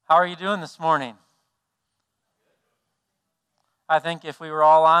How are you doing this morning? I think if we were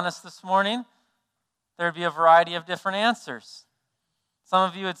all honest this morning, there'd be a variety of different answers. Some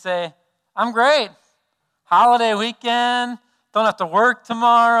of you would say, I'm great. Holiday weekend, don't have to work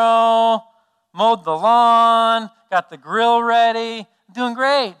tomorrow, mowed the lawn, got the grill ready, doing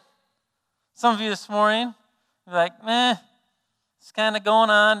great. Some of you this morning be like, meh, it's kind of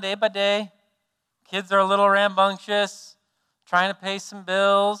going on day by day. Kids are a little rambunctious, trying to pay some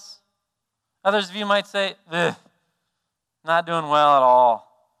bills. Others of you might say, not doing well at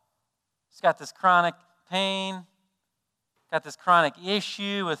all. Just got this chronic pain, got this chronic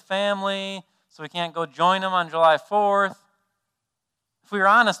issue with family, so we can't go join them on July 4th. If we were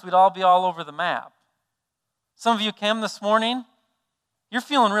honest, we'd all be all over the map. Some of you came this morning, you're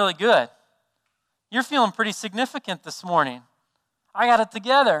feeling really good. You're feeling pretty significant this morning. I got it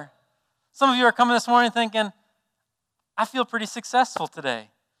together. Some of you are coming this morning thinking, I feel pretty successful today.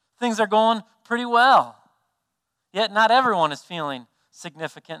 Things are going pretty well. Yet not everyone is feeling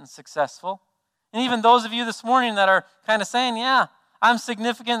significant and successful. And even those of you this morning that are kind of saying, yeah, I'm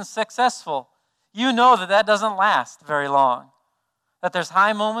significant and successful, you know that that doesn't last very long. That there's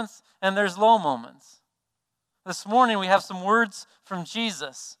high moments and there's low moments. This morning we have some words from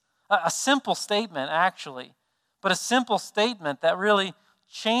Jesus. A simple statement, actually, but a simple statement that really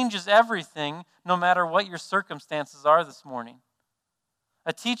changes everything no matter what your circumstances are this morning.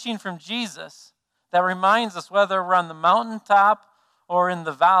 A teaching from Jesus that reminds us whether we're on the mountaintop or in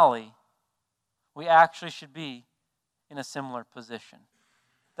the valley, we actually should be in a similar position.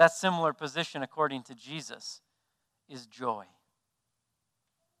 That similar position, according to Jesus, is joy.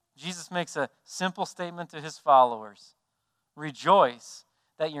 Jesus makes a simple statement to his followers. Rejoice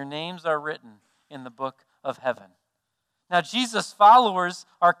that your names are written in the book of heaven. Now, Jesus' followers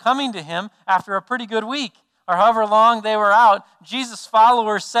are coming to him after a pretty good week, or however long they were out. Jesus'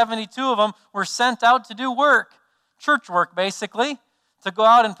 followers, 72 of them, were sent out to do work, church work basically, to go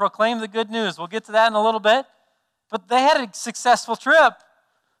out and proclaim the good news. We'll get to that in a little bit. But they had a successful trip.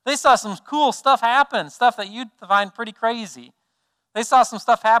 They saw some cool stuff happen, stuff that you'd find pretty crazy. They saw some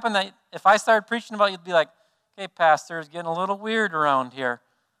stuff happen that if I started preaching about, you'd be like, okay, pastor, it's getting a little weird around here.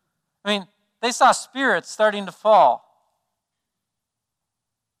 I mean, they saw spirits starting to fall.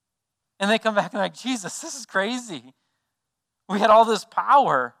 And they come back and like, Jesus, this is crazy. We had all this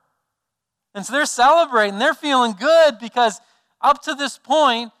power. And so they're celebrating. They're feeling good because up to this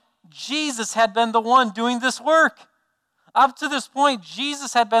point, Jesus had been the one doing this work. Up to this point,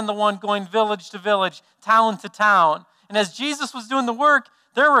 Jesus had been the one going village to village, town to town. And as Jesus was doing the work,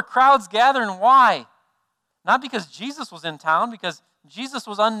 there were crowds gathering. Why? Not because Jesus was in town, because Jesus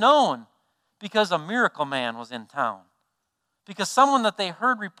was unknown, because a miracle man was in town. Because someone that they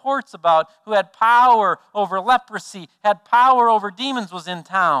heard reports about who had power over leprosy, had power over demons was in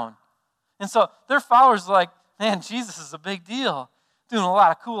town. And so their followers were like, man, Jesus is a big deal, doing a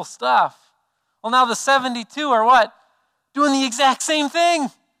lot of cool stuff. Well, now the 72 are what? Doing the exact same thing.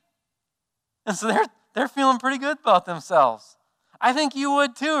 And so they're feeling pretty good about themselves. I think you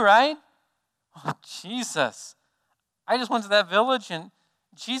would too, right? Oh, Jesus. I just went to that village and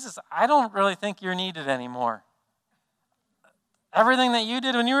Jesus, I don't really think you're needed anymore. Everything that you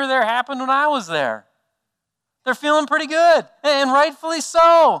did when you were there happened when I was there. They're feeling pretty good, and rightfully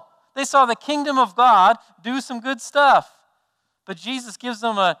so. They saw the kingdom of God do some good stuff. But Jesus gives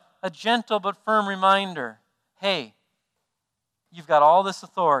them a gentle but firm reminder. Hey, you've got all this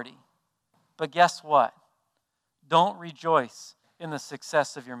authority, but guess what? Don't rejoice in the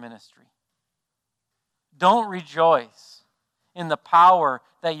success of your ministry. Don't rejoice in the power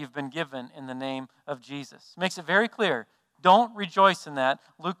that you've been given in the name of Jesus. Makes it very clear. Don't rejoice in that.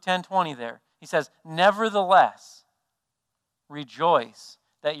 Luke 10:20 there. He says, nevertheless, rejoice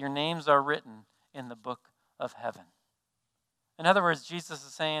that your names are written in the book of heaven. In other words, Jesus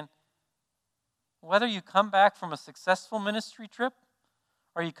is saying, whether you come back from a successful ministry trip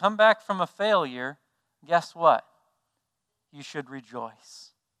or you come back from a failure, guess what? You should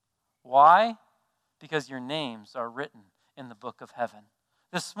rejoice. Why? Because your names are written in the book of heaven.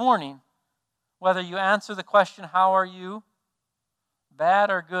 This morning, whether you answer the question, how are you?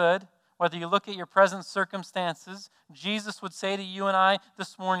 Bad or good, whether you look at your present circumstances, Jesus would say to you and I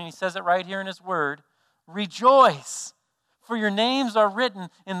this morning, he says it right here in his word, rejoice, for your names are written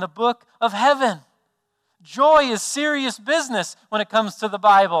in the book of heaven. Joy is serious business when it comes to the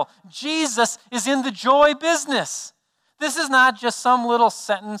Bible. Jesus is in the joy business. This is not just some little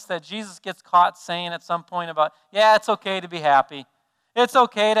sentence that Jesus gets caught saying at some point about, yeah, it's okay to be happy. It's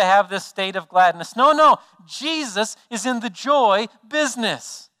okay to have this state of gladness. No. Jesus is in the joy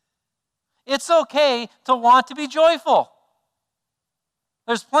business. It's okay to want to be joyful.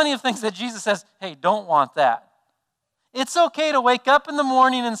 There's plenty of things that Jesus says, hey, don't want that. It's okay to wake up in the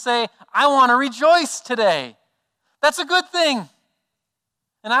morning and say, I want to rejoice today. That's a good thing.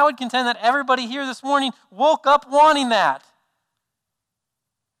 And I would contend that everybody here this morning woke up wanting that.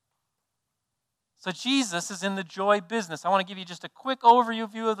 So Jesus is in the joy business. I want to give you just a quick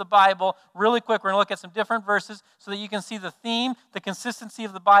overview of the Bible, really quick. We're going to look at some different verses so that you can see the theme, the consistency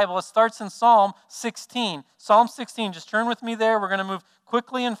of the Bible. It starts in Psalm 16. Psalm 16, just turn with me there. We're going to move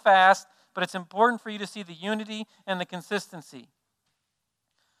quickly and fast, but it's important for you to see the unity and the consistency.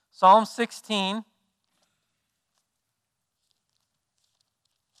 Psalm 16.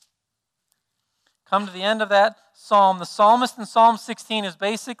 Come to the end of that psalm. The psalmist in Psalm 16 is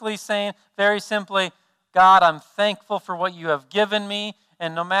basically saying, very simply, God, I'm thankful for what you have given me,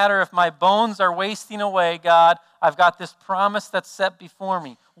 and no matter if my bones are wasting away, God, I've got this promise that's set before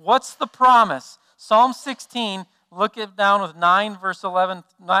me. What's the promise? Psalm 16, look it down with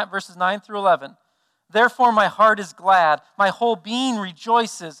verses 9 through 11. Therefore my heart is glad, my whole being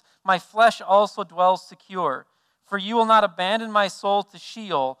rejoices, my flesh also dwells secure. For you will not abandon my soul to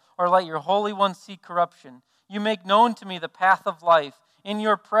Sheol, or let your Holy One see corruption. You make known to me the path of life. In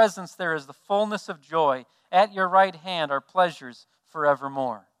your presence there is the fullness of joy. At your right hand are pleasures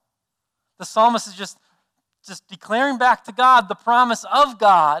forevermore. The psalmist is just declaring back to God the promise of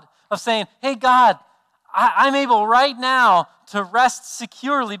God, of saying, hey God, I'm able right now to rest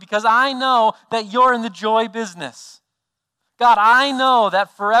securely because I know that you're in the joy business. God, I know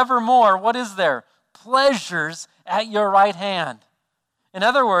that forevermore, what is there? Pleasures at your right hand. In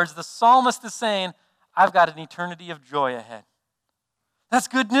other words, the psalmist is saying, I've got an eternity of joy ahead. That's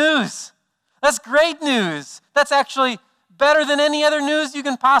good news. That's great news. That's actually better than any other news you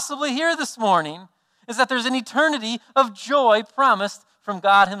can possibly hear this morning, is that there's an eternity of joy promised from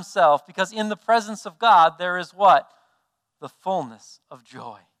God himself, because in the presence of God there is what? The fullness of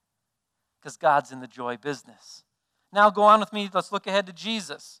joy, because God's in the joy business. Now go on with me. Let's look ahead to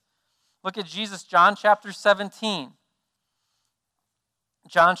Jesus. Look at Jesus, John chapter 17.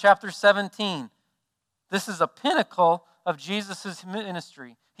 John chapter 17. This is a pinnacle of Jesus'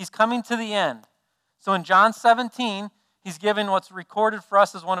 ministry. He's coming to the end. So in John 17, he's given what's recorded for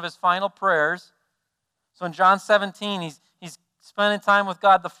us as one of his final prayers. So in John 17, he's spending time with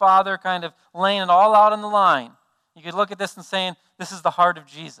God the Father, kind of laying it all out on the line. You could look at this and saying, this is the heart of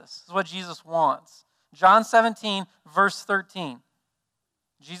Jesus. This is what Jesus wants. John 17, verse 13.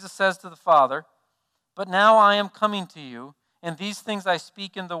 Jesus says to the Father, but now I am coming to you, and these things I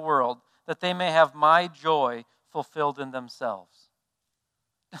speak in the world, that they may have my joy fulfilled in themselves.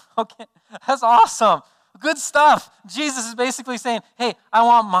 Okay, that's awesome. Good stuff. Jesus is basically saying, hey, I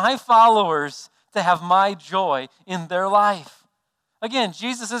want my followers to have my joy in their life. Again,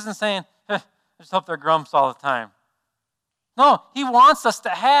 Jesus isn't saying, I just hope they're grumps all the time. No, he wants us to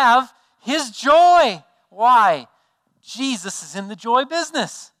have his joy. Why? Jesus is in the joy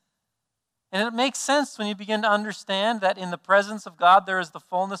business. And it makes sense when you begin to understand that in the presence of God there is the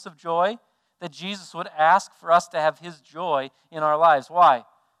fullness of joy, that Jesus would ask for us to have his joy in our lives. Why?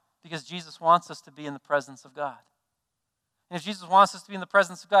 Because Jesus wants us to be in the presence of God. And if Jesus wants us to be in the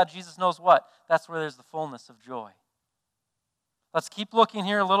presence of God, Jesus knows what? That's where there's the fullness of joy. Let's keep looking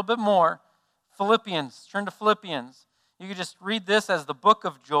here a little bit more. Philippians, turn to Philippians. You could just read this as the book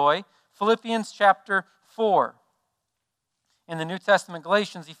of joy. Philippians chapter 4. In the New Testament,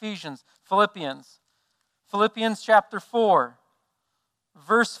 Galatians, Ephesians, Philippians. Philippians chapter 4,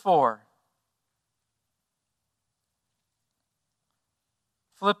 verse 4.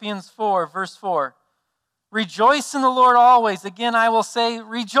 Philippians 4, verse 4. Rejoice in the Lord always. Again, I will say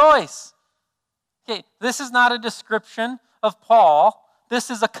rejoice. Okay, this is not a description of Paul. This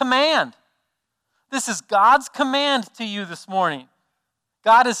is a command. This is God's command to you this morning.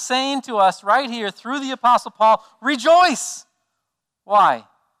 God is saying to us right here through the Apostle Paul, rejoice. Why?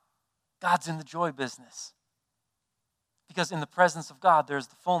 God's in the joy business. Because in the presence of God, there's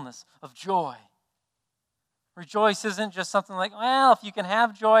the fullness of joy. Rejoice isn't just something like, well, if you can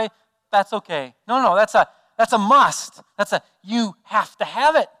have joy, that's okay. No, that's a must. You have to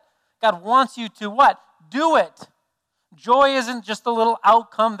have it. God wants you to what? Do it. Joy isn't just a little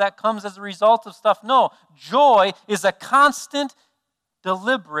outcome that comes as a result of stuff. No, joy is a constant,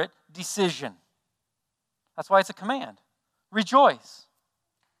 deliberate decision. That's why it's a command. Rejoice.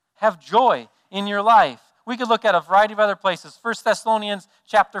 Have joy in your life. We could look at a variety of other places. 1 Thessalonians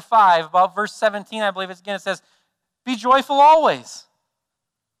chapter 5, about verse 17, I believe it says, be joyful always.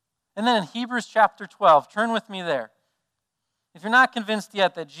 And then in Hebrews chapter 12, turn with me there. If you're not convinced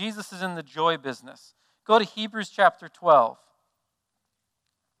yet that Jesus is in the joy business, go to Hebrews chapter 12.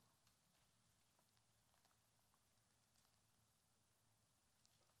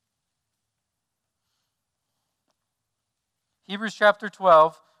 Hebrews chapter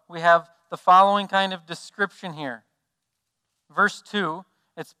 12, we have the following kind of description here. Verse 2,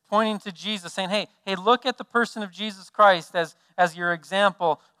 it's pointing to Jesus, saying, hey, look at the person of Jesus Christ as your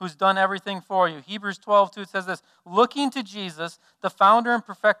example, who's done everything for you. Hebrews 12:2, it says this, looking to Jesus, the founder and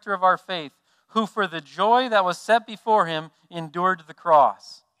perfecter of our faith, who for the joy that was set before him endured the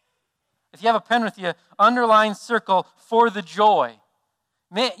cross. If you have a pen with you, underline, circle, for the joy.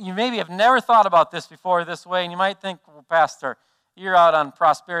 You maybe have never thought about this before this way, and you might think, well, Pastor, you're out on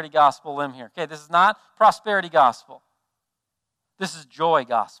prosperity gospel limb here. Okay, this is not prosperity gospel. This is joy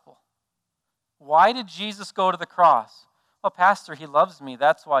gospel. Why did Jesus go to the cross? Well, Pastor, he loves me.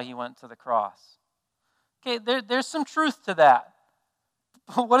 That's why he went to the cross. Okay, there's some truth to that.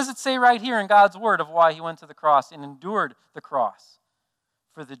 What does it say right here in God's word of why he went to the cross and endured the cross?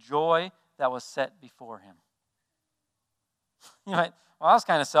 For the joy that was set before him. You might, well, that was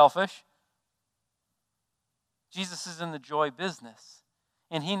kind of selfish. Jesus is in the joy business.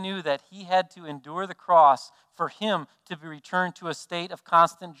 And he knew that he had to endure the cross for him to be returned to a state of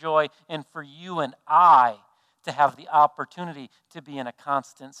constant joy and for you and I to have the opportunity to be in a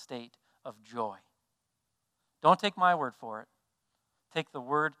constant state of joy. Don't take my word for it. Take the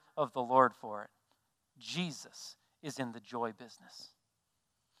word of the Lord for it. Jesus is in the joy business.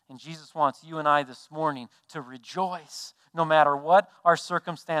 And Jesus wants you and I this morning to rejoice no matter what our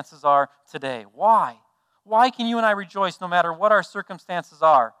circumstances are today. Why? Why can you and I rejoice no matter what our circumstances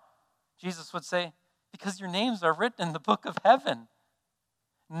are? Jesus would say, because your names are written in the book of heaven.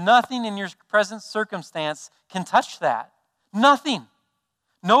 Nothing in your present circumstance can touch that. Nothing.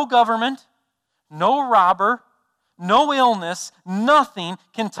 No government, no robber, no illness, nothing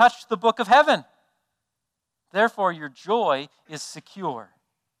can touch the book of heaven. Therefore, your joy is secure.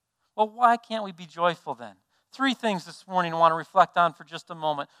 Well, why can't we be joyful then? 3 things this morning I want to reflect on for just a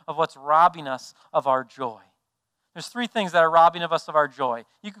moment of what's robbing us of our joy. There's 3 things that are robbing of us of our joy.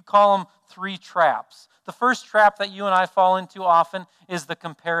 You could call them 3 traps. The first trap that you and I fall into often is the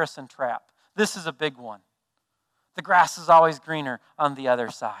comparison trap. This is a big one. The grass is always greener on the other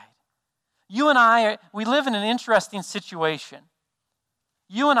side. You and I, we live in an interesting situation.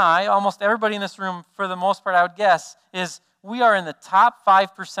 You and I, almost everybody in this room, for the most part, I would guess, is we are in the top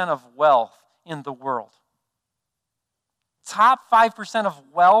 5% of wealth in the world. Top 5% of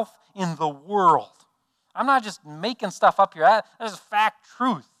wealth in the world. I'm not just making stuff up here. That is fact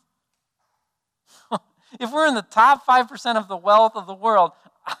truth. If we're in the top 5% of the wealth of the world,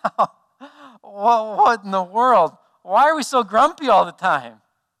 what in the world? Why are we so grumpy all the time?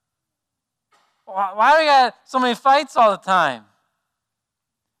 Why do we got so many fights all the time?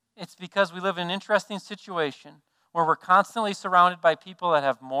 It's because we live in an interesting situation where we're constantly surrounded by people that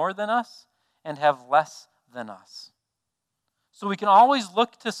have more than us and have less than us. So we can always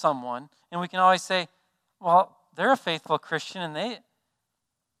look to someone and we can always say, well, they're a faithful Christian and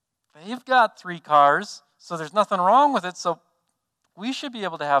they've got 3 cars, so there's nothing wrong with it, so we should be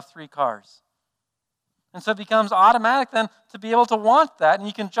able to have 3 cars. And so it becomes automatic then to be able to want that, and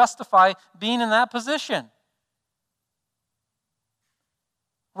you can justify being in that position.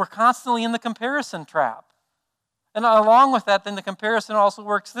 We're constantly in the comparison trap. And along with that, then the comparison also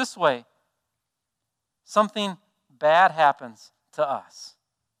works this way. Something bad happens to us.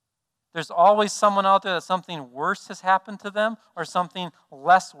 There's always someone out there that something worse has happened to them or something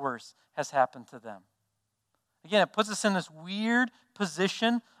less worse has happened to them. Again, it puts us in this weird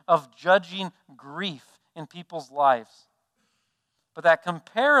position of judging grief in people's lives. But that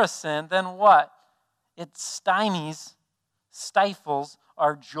comparison, then what? It stifles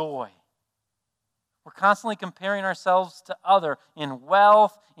our joy. We're constantly comparing ourselves to other in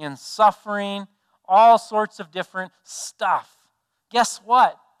wealth, in suffering, all sorts of different stuff. Guess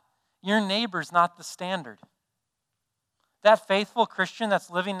what? Your neighbor's not the standard. That faithful Christian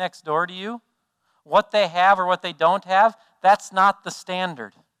that's living next door to you, what they have or what they don't have, that's not the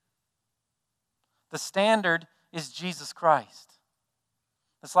standard. The standard is Jesus Christ.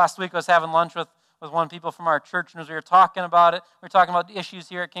 This last week I was having lunch with one of the people from our church, and as we were talking about it, we were talking about the issues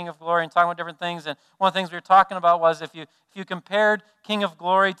here at King of Glory and talking about different things, and one of the things we were talking about was if you compared King of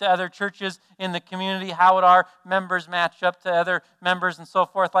Glory to other churches in the community, how would our members match up to other members and so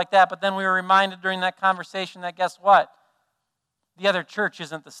forth like that? But then we were reminded during that conversation that guess what? The other church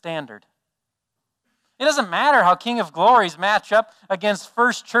isn't the standard. It doesn't matter how King of Glories match up against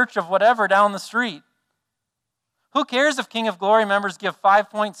First Church of whatever down the street. Who cares if King of Glory members give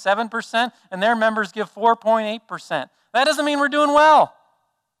 5.7% and their members give 4.8%? That doesn't mean we're doing well.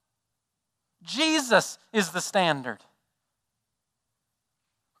 Jesus is the standard.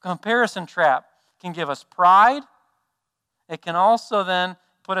 Comparison trap can give us pride. It can also then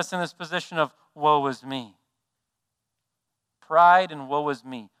put us in this position of woe is me. Pride and woe is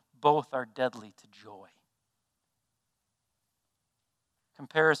me, both are deadly to joy.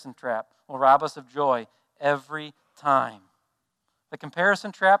 Comparison trap will rob us of joy every time. The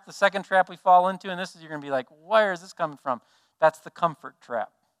comparison trap, the second trap we fall into, and this is, you're going to be like, where is this coming from? That's the comfort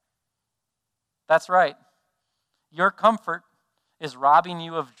trap. That's right. Your comfort is robbing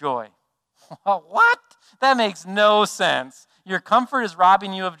you of joy. What? That makes no sense. Your comfort is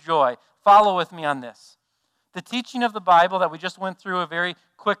robbing you of joy. Follow with me on this. The teaching of the Bible that we just went through very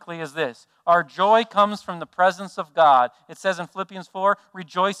quickly is this. Our joy comes from the presence of God. It says in Philippians 4,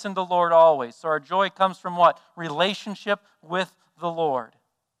 rejoice in the Lord always. So our joy comes from what? Relationship with the Lord.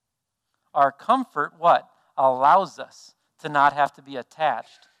 Our comfort, what? Allows us to not have to be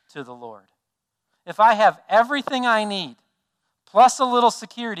attached to the Lord. If I have everything I need, plus a little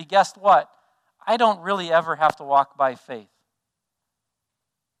security, guess what? I don't really ever have to walk by faith.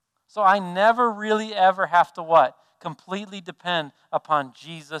 So I never really ever have to what? Completely depend upon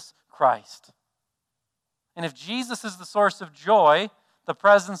Jesus Christ. And if Jesus is the source of joy, the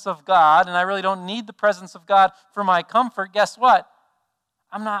presence of God, and I really don't need the presence of God for my comfort, guess what?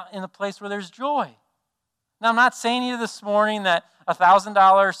 I'm not in a place where there's joy. Now, I'm not saying to you this morning that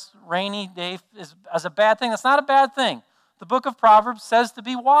 $1,000 rainy day is a bad thing. That's not a bad thing. The book of Proverbs says to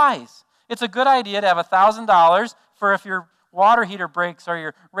be wise. It's a good idea to have $1,000 for if your water heater breaks or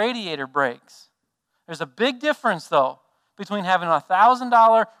your radiator breaks. There's a big difference, though, between having a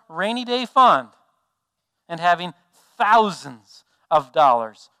 $1,000 rainy day fund and having thousands of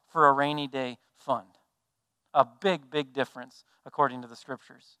dollars for a rainy day fund. A big, big difference, according to the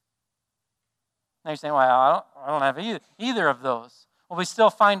Scriptures. Now you're saying, well, I don't have either of those. Well, we still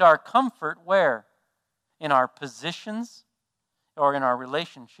find our comfort where? In our positions or in our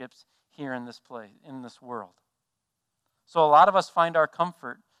relationships here in this place, in this world. So a lot of us find our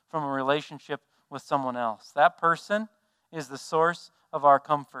comfort from a relationship with someone else. That person is the source of our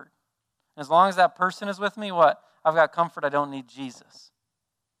comfort. And as long as that person is with me, what? I've got comfort. I don't need Jesus.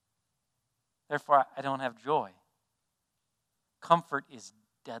 Therefore, I don't have joy. Comfort is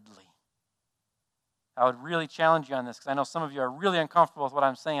deadly. I would really challenge you on this because I know some of you are really uncomfortable with what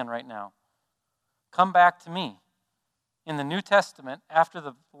I'm saying right now. Come back to me. In the New Testament, after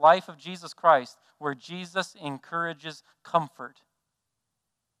the life of Jesus Christ, where Jesus encourages comfort.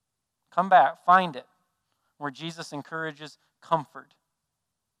 Come back, find it, where Jesus encourages comfort.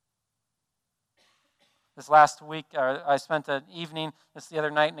 This last week, I spent an evening, the other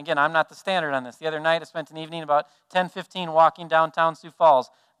night, and again, I'm not the standard on this. The other night, I spent an evening about 10:15 walking downtown Sioux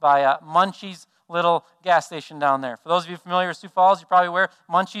Falls by Munchie's little gas station down there. For those of you familiar with Sioux Falls, you're probably aware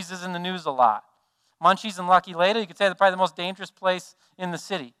Munchie's is in the news a lot. Munchie's and Lucky Leda, you could say they're probably the most dangerous place in the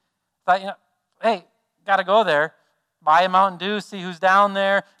city. Thought, hey, got to go there, buy a Mountain Dew, see who's down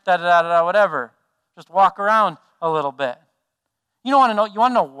there, whatever. Just walk around a little bit. You want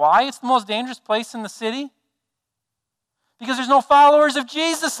to know why it's the most dangerous place in the city? Because there's no followers of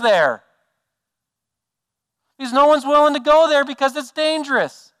Jesus there. Because no one's willing to go there because it's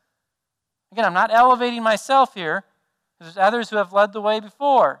dangerous. Again, I'm not elevating myself here. There's others who have led the way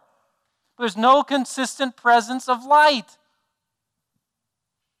before. There's no consistent presence of light.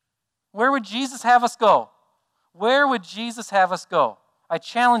 Where would Jesus have us go? Where would Jesus have us go? I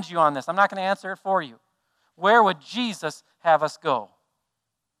challenge you on this. I'm not going to answer it for you. Where would Jesus have us go?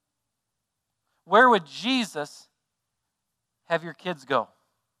 Where would Jesus have your kids go?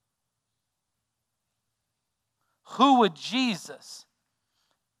 Who would Jesus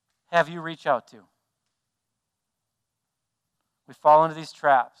have you reach out to? We fall into these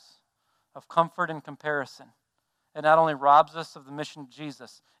traps of comfort and comparison. It not only robs us of the mission of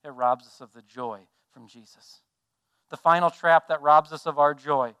Jesus, it robs us of the joy from Jesus. The final trap that robs us of our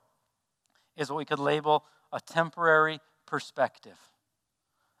joy is what we could label a temporary perspective.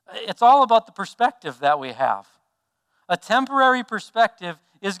 It's all about the perspective that we have. A temporary perspective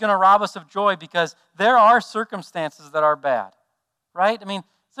is going to rob us of joy because there are circumstances that are bad, right? I mean,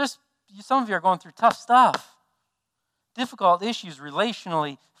 some of you are going through tough stuff, difficult issues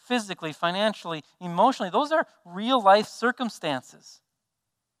relationally, physically, financially, emotionally. Those are real life circumstances.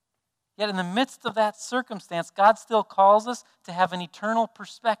 Yet in the midst of that circumstance, God still calls us to have an eternal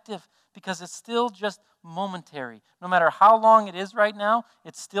perspective because it's still just momentary. No matter how long it is right now,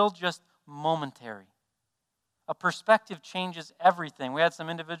 it's still just momentary. A perspective changes everything. We had some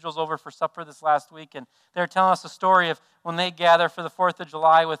individuals over for supper this last week, and they were telling us a story of when they gather for the 4th of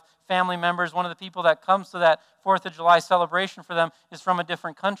July with family members. One of the people that comes to that 4th of July celebration for them is from a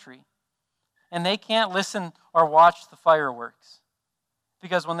different country. And they can't listen or watch the fireworks.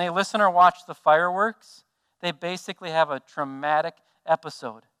 Because when they listen or watch the fireworks, they basically have a traumatic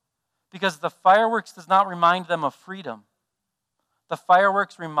episode. Because the fireworks does not remind them of freedom. The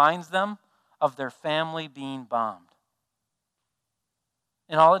fireworks reminds them of their family being bombed.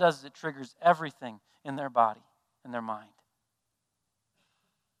 And all it does is it triggers everything in their body and their mind.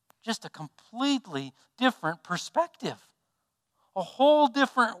 Just a completely different perspective. A whole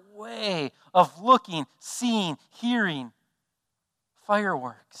different way of looking, seeing, hearing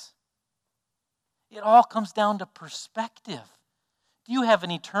fireworks. It all comes down to perspective. Do you have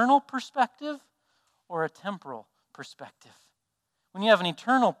an eternal perspective or a temporal perspective? When you have an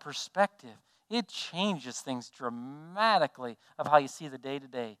eternal perspective, it changes things dramatically of how you see the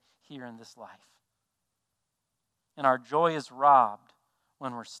day-to-day here in this life. And our joy is robbed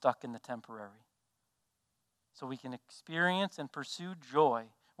when we're stuck in the temporary. So we can experience and pursue joy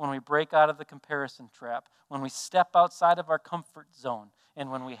when we break out of the comparison trap, when we step outside of our comfort zone, and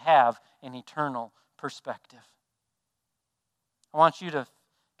when we have an eternal perspective. I want you to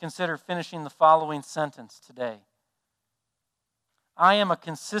consider finishing the following sentence today. I am a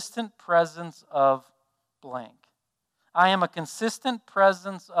consistent presence of blank. I am a consistent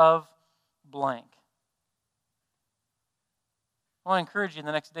presence of blank. I want to encourage you in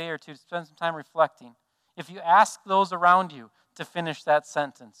the next day or two to spend some time reflecting. If you ask those around you to finish that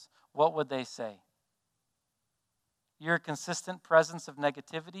sentence, what would they say? You're a consistent presence of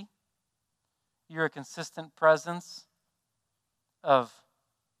negativity. You're a consistent presence of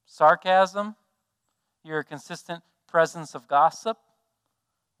sarcasm. You're a consistent presence of gossip.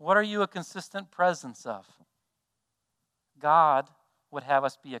 What are you a consistent presence of? God would have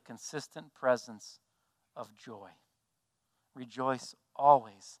us be a consistent presence of joy. Rejoice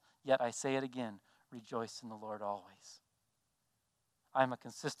always. Yet I say it again, rejoice in the Lord always. I'm a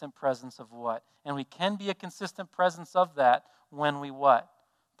consistent presence of what? And we can be a consistent presence of that when we what?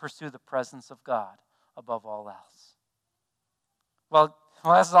 Pursue the presence of God above all else. Well,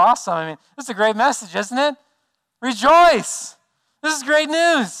 that's awesome. I mean, this is a great message, isn't it? Rejoice. This is great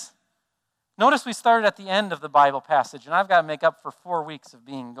news. Notice we started at the end of the Bible passage, and I've got to make up for 4 weeks of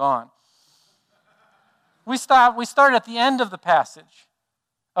being gone. We started at the end of the passage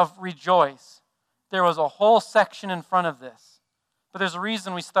of rejoice. There was a whole section in front of this. But there's a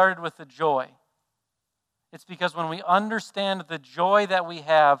reason we started with the joy. It's because when we understand the joy that we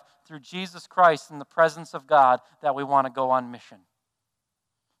have through Jesus Christ in the presence of God, that we want to go on mission.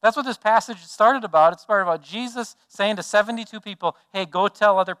 That's what this passage started about. It started about Jesus saying to 72 people, hey, go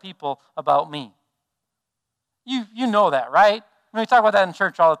tell other people about me. You know that, right? I mean, we talk about that in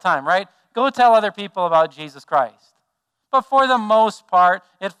church all the time, right? Go tell other people about Jesus Christ. But for the most part,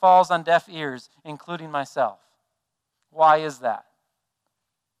 it falls on deaf ears, including myself. Why is that?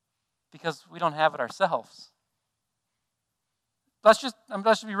 Because we don't have it ourselves. Let's just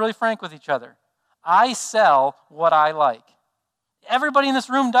be really frank with each other. I sell what I like. Everybody in this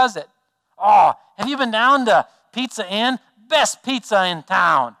room does it. Oh, have you been down to Pizza Inn? Best pizza in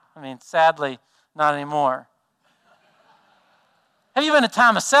town. I mean, sadly, not anymore. Have you been to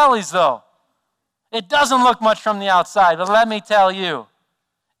Tomaselli's, though? It doesn't look much from the outside, but let me tell you,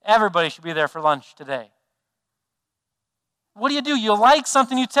 everybody should be there for lunch today. What do? You like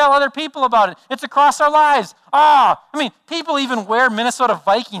something, you tell other people about it. It's across our lives. People even wear Minnesota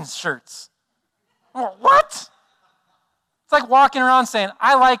Vikings shirts. What? It's like walking around saying,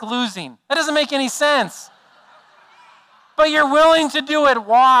 I like losing. That doesn't make any sense. But you're willing to do it.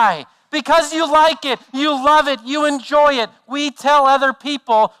 Why? Because you like it, you love it, you enjoy it. We tell other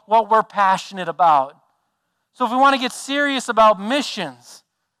people what we're passionate about. So if we want to get serious about missions,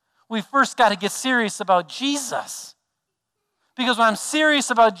 we first got to get serious about Jesus. Because when I'm serious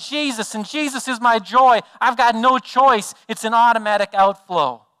about Jesus and Jesus is my joy, I've got no choice. It's an automatic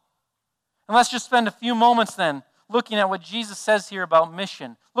outflow. And let's just spend a few moments then looking at what Jesus says here about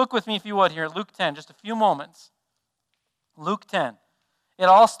mission. Look with me, if you would, here, Luke 10, just a few moments. Luke 10. It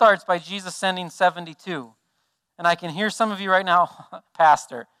all starts by Jesus sending 72. And I can hear some of you right now,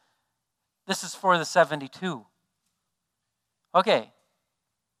 Pastor, this is for the 72. Okay.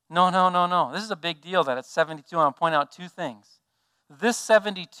 No. This is a big deal that it's 72. I want to point out two things. This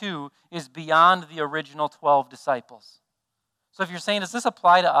 72 is beyond the original 12 disciples. So if you're saying, does this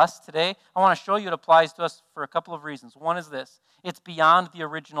apply to us today? I want to show you it applies to us for a couple of reasons. One is this. It's beyond the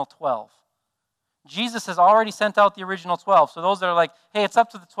original 12. Jesus has already sent out the original 12. So those that are like, hey, it's up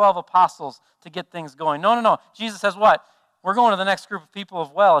to the 12 apostles to get things going. No. Jesus says what? We're going to the next group of people as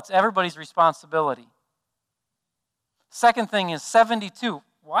well. It's everybody's responsibility. Second thing is 72.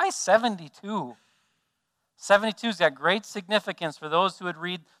 Why 72? 72's got great significance for those who would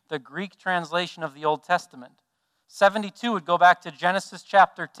read the Greek translation of the Old Testament. 72 would go back to Genesis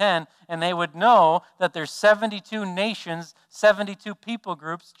chapter 10, and they would know that there's 72 nations, 72 people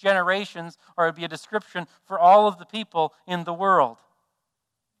groups, generations, or it would be a description for all of the people in the world.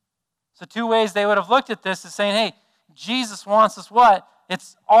 So two ways they would have looked at this is saying, hey, Jesus wants us what?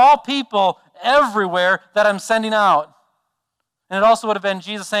 It's all people everywhere that I'm sending out. And it also would have been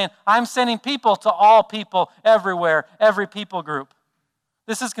Jesus saying, I'm sending people to all people everywhere, every people group.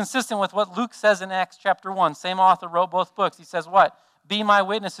 This is consistent with what Luke says in Acts chapter 1. Same author wrote both books. He says what? Be my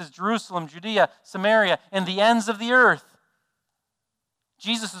witnesses, Jerusalem, Judea, Samaria, and the ends of the earth.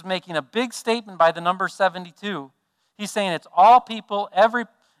 Jesus is making a big statement by the number 72. He's saying it's all people, every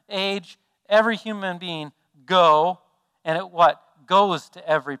age, every human being, go, and it what? Goes to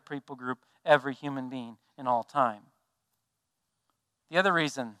every people group, every human being in all time. The other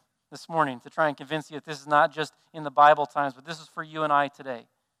reason this morning to try and convince you that this is not just in the Bible times, but this is for you and I today.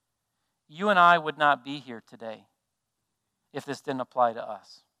 You and I would not be here today if this didn't apply to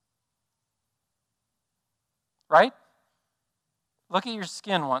us. Right? Look at your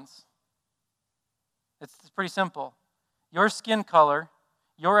skin once. It's pretty simple. Your skin color,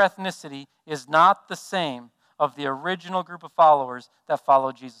 your ethnicity is not the same of the original group of followers that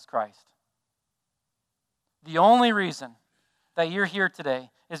followed Jesus Christ. The only reason that you're here today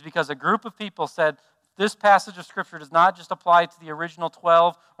is because a group of people said, this passage of Scripture does not just apply to the original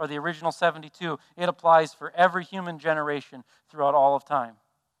 12 or the original 72. It applies for every human generation throughout all of time.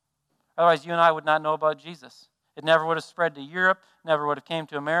 Otherwise, you and I would not know about Jesus. It never would have spread to Europe, never would have came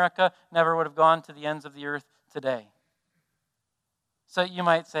to America, never would have gone to the ends of the earth today. So you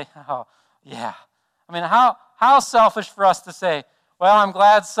might say, oh, yeah. I mean, how selfish for us to say, well, I'm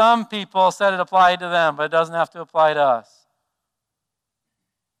glad some people said it applied to them, but it doesn't have to apply to us.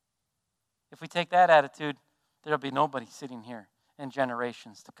 If we take that attitude, there'll be nobody sitting here in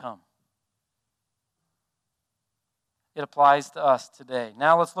generations to come. It applies to us today.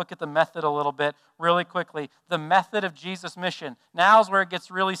 Now let's look at the method a little bit really quickly. The method of Jesus' mission. Now's where it gets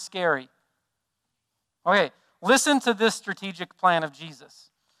really scary. Okay, listen to this strategic plan of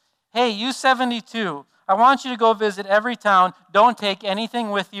Jesus. Hey, you 72, I want you to go visit every town. Don't take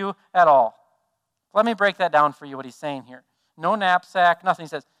anything with you at all. Let me break that down for you, what he's saying here. No knapsack, nothing. He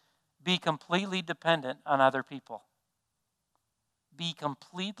says, be completely dependent on other people. Be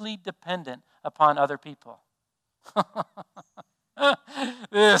completely dependent upon other people.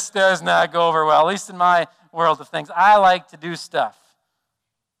 This does not go over well, at least in my world of things. I like to do stuff.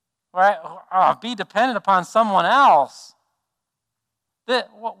 Right? Oh, be dependent upon someone else.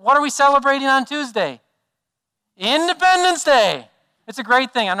 What are we celebrating on Tuesday? Independence Day. It's a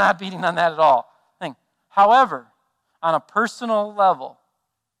great thing. I'm not beating on that at all. However, on a personal level,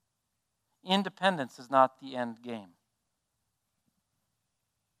 independence is not the end game,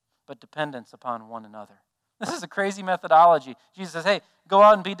 but dependence upon one another. This is a crazy methodology. Jesus says, hey, go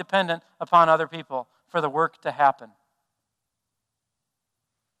out and be dependent upon other people for the work to happen.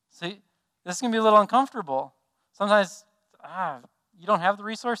 See, this is going to be a little uncomfortable. Sometimes, you don't have the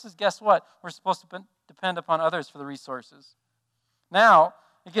resources? Guess what? We're supposed to depend upon others for the resources. Now,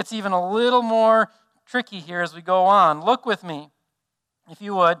 it gets even a little more tricky here as we go on. Look with me, if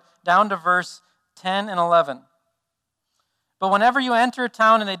you would, down to verse 10 and 11. But whenever you enter a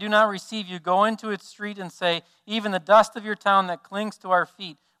town and they do not receive you, go into its street and say, even the dust of your town that clings to our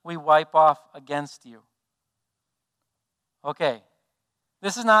feet, we wipe off against you. Okay,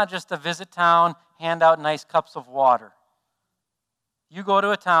 this is not just a visit town, hand out nice cups of water. You go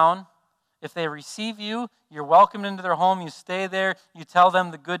to a town, if they receive you, you're welcomed into their home, you stay there, you tell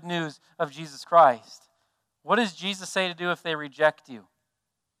them the good news of Jesus Christ. What does Jesus say to do if they reject you?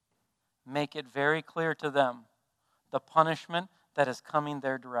 Make it very clear to them the punishment that is coming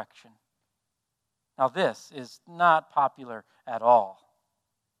their direction. Now this is not popular at all.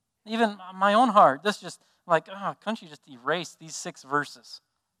 Even my own heart, this just like, couldn't you just erase these 6 verses?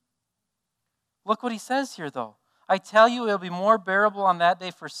 Look what he says here though. I tell you, it will be more bearable on that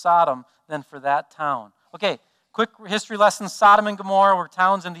day for Sodom than for that town. Okay, quick history lesson. Sodom and Gomorrah were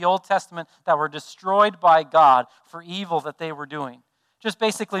towns in the Old Testament that were destroyed by God for evil that they were doing. Just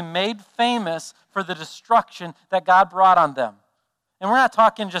basically made famous for the destruction that God brought on them. And we're not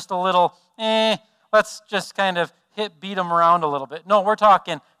talking just a little, let's just kind of beat them around a little bit. No, we're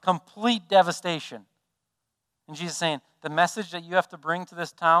talking complete devastation. And Jesus is saying, the message that you have to bring to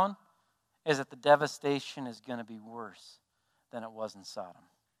this town is that the devastation is going to be worse than it was in Sodom.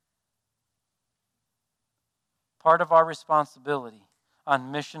 Part of our responsibility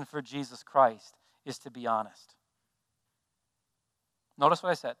on mission for Jesus Christ is to be honest. Notice what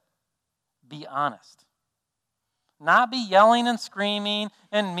I said. Be honest. Not be yelling and screaming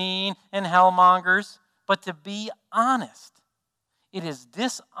and mean and hellmongers, but to be honest. It is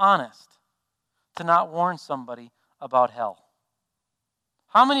dishonest to not warn somebody about hell.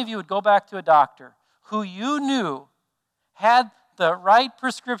 How many of you would go back to a doctor who you knew had the right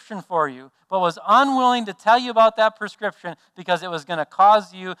prescription for you, but was unwilling to tell you about that prescription because it was going to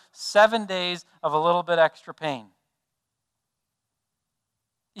cause you 7 days of a little bit extra pain?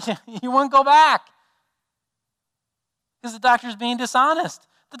 You wouldn't go back because the doctor's being dishonest.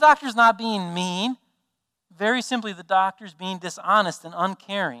 The doctor's not being mean. Very simply, the doctor's being dishonest and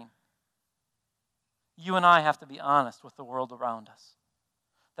uncaring. You and I have to be honest with the world around us.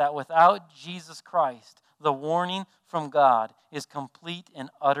 That without Jesus Christ, the warning from God is complete and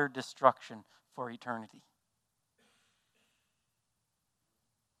utter destruction for eternity.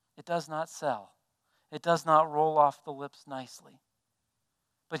 It does not sell. It does not roll off the lips nicely.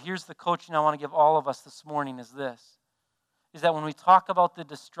 But here's the coaching I want to give all of us this morning is this, is that when we talk about the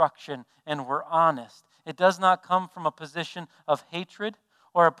destruction and we're honest, it does not come from a position of hatred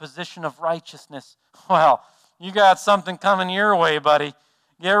or a position of righteousness. Well, you got something coming your way, buddy.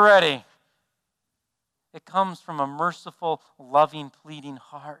 Get ready. It comes from a merciful, loving, pleading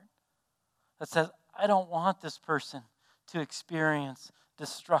heart that says, I don't want this person to experience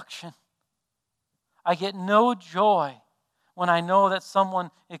destruction. I get no joy when I know that someone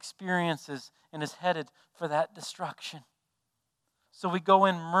experiences and is headed for that destruction. So we go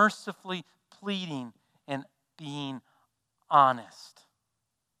in mercifully pleading and being honest.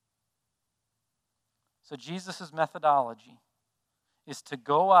 So Jesus' methodology is to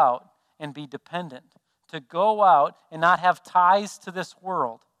go out and be dependent, to go out and not have ties to this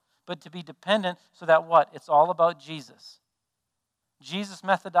world, but to be dependent so that what? It's all about Jesus. Jesus'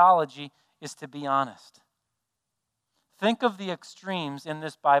 methodology is to be honest. Think of the extremes in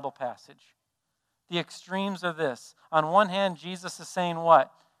this Bible passage. The extremes are this. On one hand, Jesus is saying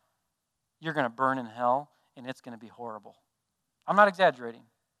what? You're going to burn in hell, and it's going to be horrible. I'm not exaggerating.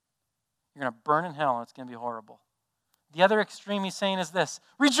 You're going to burn in hell, and it's going to be horrible. The other extreme he's saying is this.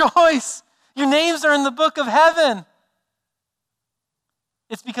 Rejoice! Your names are in the book of heaven.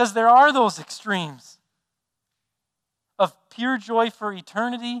 It's because there are those extremes of pure joy for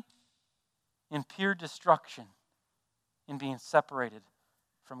eternity and pure destruction in being separated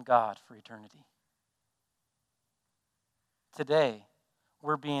from God for eternity. Today,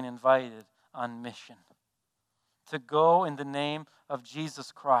 we're being invited on mission to go in the name of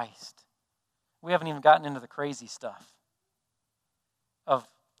Jesus Christ. We haven't even gotten into the crazy stuff of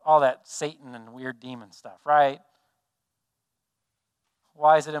all that Satan and weird demon stuff, right?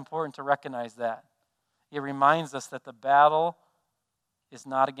 Why is it important to recognize that? It reminds us that the battle is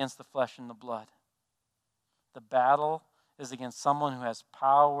not against the flesh and the blood. The battle is against someone who has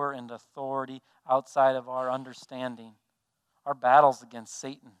power and authority outside of our understanding. Our battle's against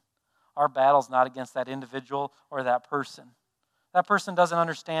Satan. Our battle's not against that individual or that person. That person doesn't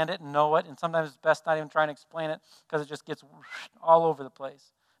understand it and know it, and sometimes it's best not even trying to explain it because it just gets all over the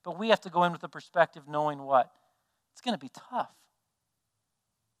place. But we have to go in with the perspective knowing what? It's going to be tough.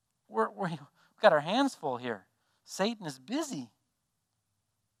 We've got our hands full here. Satan is busy.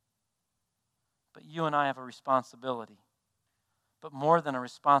 But you and I have a responsibility. But more than a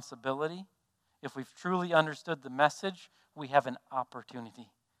responsibility, if we've truly understood the message, we have an opportunity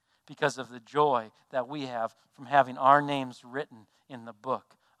because of the joy that we have from having our names written in the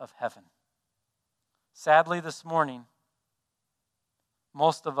book of heaven. Sadly, this morning,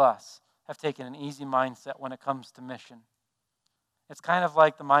 most of us have taken an easy mindset when it comes to mission. It's kind of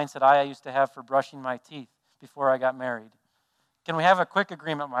like the mindset I used to have for brushing my teeth before I got married. Can we have a quick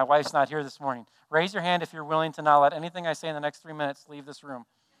agreement? My wife's not here this morning. Raise your hand if you're willing to not let anything I say in the next 3 minutes leave this room.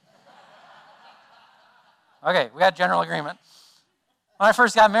 Okay, we got general agreement. When I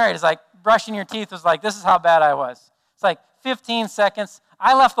first got married, it's like brushing your teeth was like, this is how bad I was. It's like 15 seconds.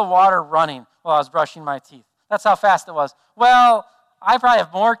 I left the water running while I was brushing my teeth. That's how fast it was. Well, I probably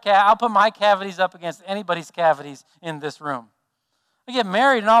have more, I'll put my cavities up against anybody's cavities in this room. I get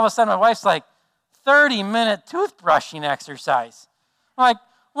married, and all of a sudden my wife's like, 30-minute toothbrushing exercise. I'm like,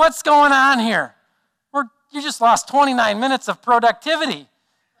 what's going on here? You just lost 29 minutes of productivity.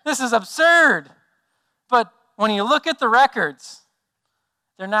 This is absurd. But when you look at the records,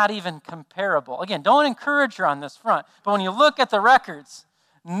 they're not even comparable. Again, don't encourage her on this front. But when you look at the records,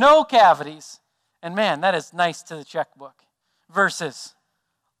 no cavities. And man, that is nice to the checkbook. Versus,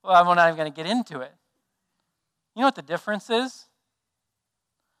 well, I'm not even going to get into it. You know what the difference is?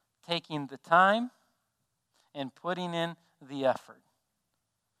 Taking the time and putting in the effort.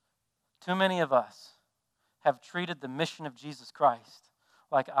 Too many of us have treated the mission of Jesus Christ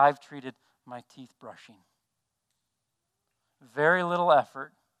like I've treated my teeth brushing. Very little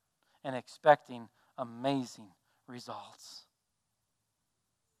effort and expecting amazing results.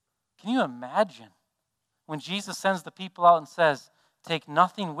 Can you imagine when Jesus sends the people out and says, take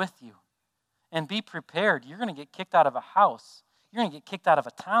nothing with you and be prepared? You're going to get kicked out of a house. You're going to get kicked out of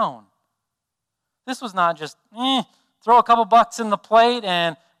a town. This was not just, throw a couple bucks in the plate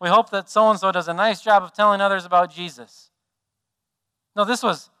and we hope that so-and-so does a nice job of telling others about Jesus. No, this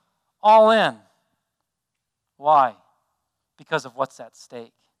was all in. Why? Because of what's at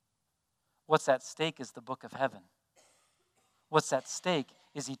stake. What's at stake is the book of heaven. What's at stake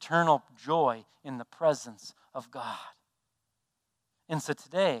is eternal joy in the presence of God. And so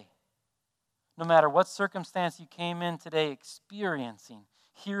today, no matter what circumstance you came in today experiencing,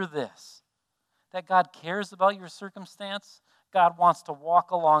 hear this, that God cares about your circumstance. God wants to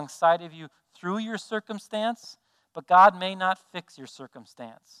walk alongside of you through your circumstance, but God may not fix your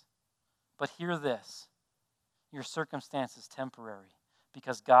circumstance. But hear this, your circumstance is temporary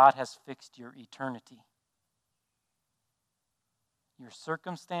because God has fixed your eternity. Your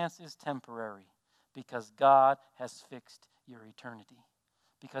circumstance is temporary because God has fixed your eternity.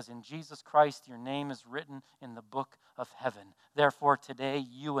 Because in Jesus Christ, your name is written in the book of heaven. Therefore, today,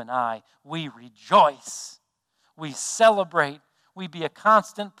 you and I, we rejoice. We celebrate. We be a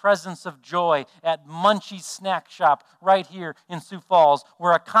constant presence of joy at Munchie's Snack Shop right here in Sioux Falls.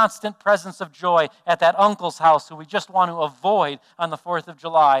 We're a constant presence of joy at that uncle's house who we just want to avoid on the 4th of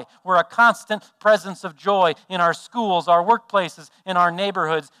July. We're a constant presence of joy in our schools, our workplaces, in our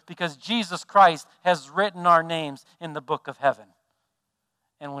neighborhoods because Jesus Christ has written our names in the book of heaven.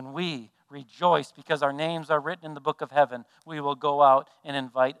 And when we rejoice because our names are written in the book of heaven, we will go out and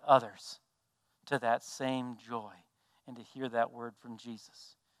invite others to that same joy and to hear that word from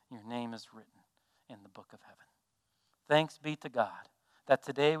Jesus. Your name is written in the book of heaven. Thanks be to God that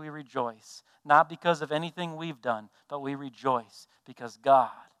today we rejoice, not because of anything we've done, but we rejoice because God,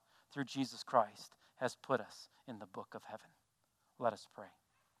 through Jesus Christ, has put us in the book of heaven. Let us pray.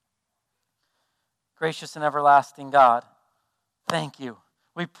 Gracious and everlasting God, thank you.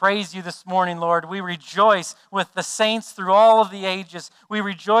 We praise you this morning, Lord. We rejoice with the saints through all of the ages. We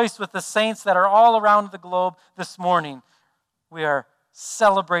rejoice with the saints that are all around the globe this morning. We are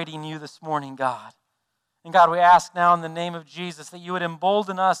celebrating you this morning, God. And God, we ask now in the name of Jesus that you would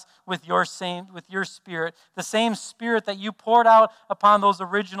embolden us with your spirit, the same spirit that you poured out upon those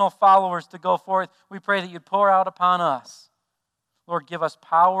original followers to go forth. We pray that you'd pour out upon us. Lord, give us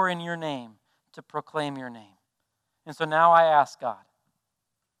power in your name to proclaim your name. And so now I ask, God,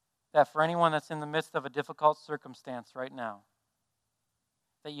 that for anyone that's in the midst of a difficult circumstance right now,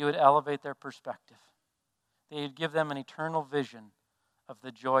 that you would elevate their perspective, that you'd give them an eternal vision of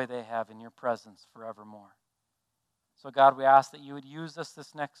the joy they have in your presence forevermore. So God, we ask that you would use us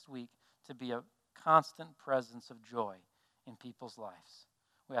this next week to be a constant presence of joy in people's lives.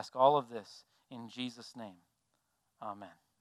 We ask all of this in Jesus' name. Amen.